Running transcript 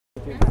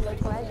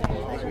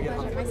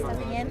Pleasure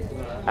stepping in.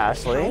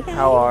 Ashley,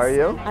 how are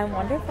you? I'm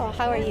wonderful.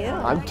 How are you?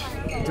 I'm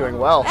doing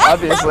well,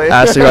 obviously.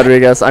 Ashley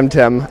Rodriguez, I'm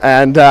Tim,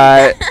 and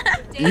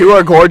you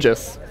are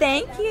gorgeous.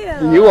 Thank you.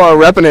 You are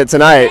repping it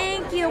tonight.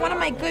 Thank you. One of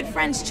my good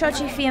friends,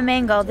 Chochi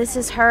Fiamengo, this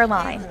is her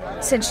line,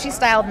 since she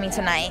styled me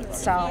tonight.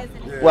 So.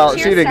 Well,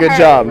 Cheers she did a to good her.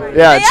 job.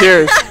 Yeah,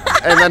 cheers.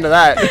 Amen to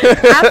that.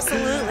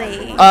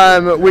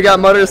 Absolutely. We got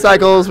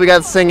motorcycles, we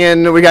got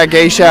singing, we got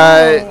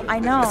geisha. I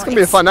know. It's gonna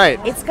be a fun night.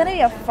 It's gonna be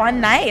a fun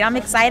night. I'm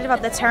excited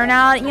about the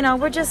turnout. You know,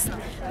 we're just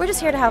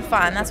here to have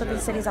fun. That's what the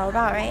city's all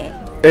about, right?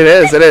 It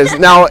is.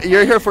 Now,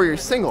 you're here for your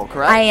single,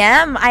 correct? I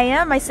am.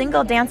 My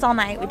single, Dance All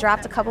Night, we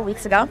dropped a couple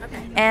weeks ago.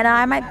 And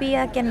I might be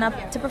getting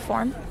up to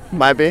perform.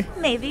 Might be.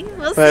 Maybe.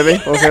 We'll see.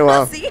 Maybe. Okay,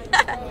 well. We'll see.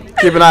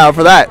 Keep an eye out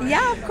for that.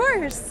 Yeah, of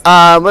course.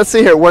 Let's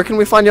see here. Where can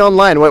we find you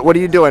online? What are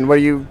you doing? What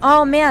are you...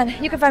 Oh, man.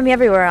 You can find me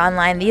everywhere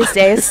online these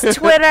days.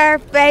 Twitter,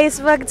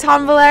 Facebook,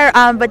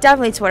 Tumblr. But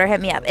definitely Twitter. Hit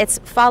me up. It's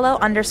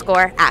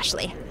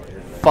follow_Ashley.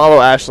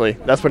 Follow Ashley.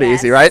 That's pretty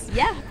easy, right?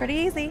 Yeah, pretty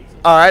easy.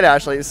 All right,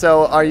 Ashley.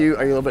 So are you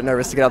a little bit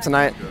nervous to get up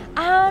tonight?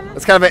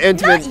 It's kind of an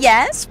intimate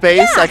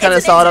space. Yeah, I kind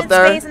of saw it up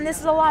there. Space, and this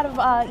is a lot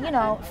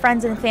of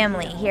friends and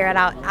family here at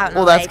out in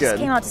Well, LA. that's good.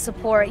 Just came out to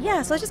support.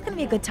 Yeah, so it's just gonna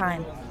be a good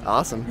time.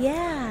 Awesome.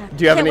 Yeah.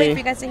 Do you have Can't any? wait for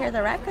you guys to hear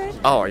the record.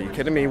 Oh, are you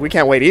kidding me? We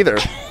can't wait either.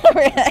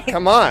 Really?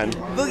 Come on.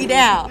 Boogie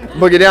down.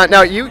 Boogie down.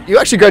 Now, you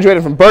actually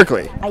graduated from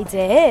Berkeley. I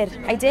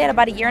did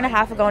about a year and a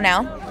half ago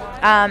now,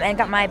 and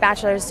got my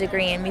bachelor's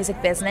degree in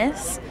music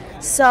business.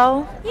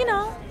 So,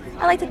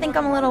 I like to think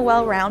I'm a little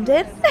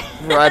well-rounded.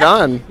 Right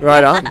on.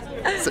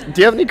 So,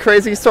 do you have any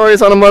crazy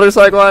stories on a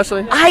motorcycle,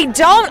 Ashley? I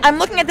don't. I'm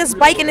looking at this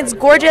bike and it's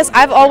gorgeous.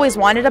 I've always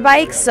wanted a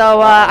bike,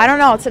 so I don't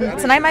know.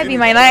 Tonight might be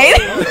my night.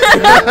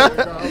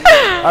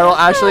 All right, well,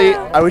 Ashley,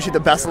 I wish you the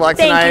best of luck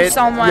tonight. Thank you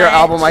so much. Your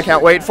album, I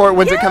can't wait for it.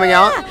 When's it coming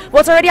out? Well,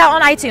 it's already out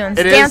on iTunes.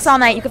 It Dance is? All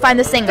Night. You can find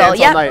the single.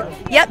 Dance All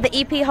Night. Yep, the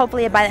EP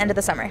hopefully by the end of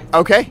the summer.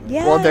 Okay.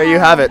 Yeah. Well, there you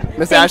have it.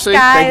 Miss Thanks, Ashley,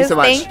 guys. thank you so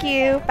much. Thank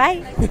you.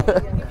 Bye.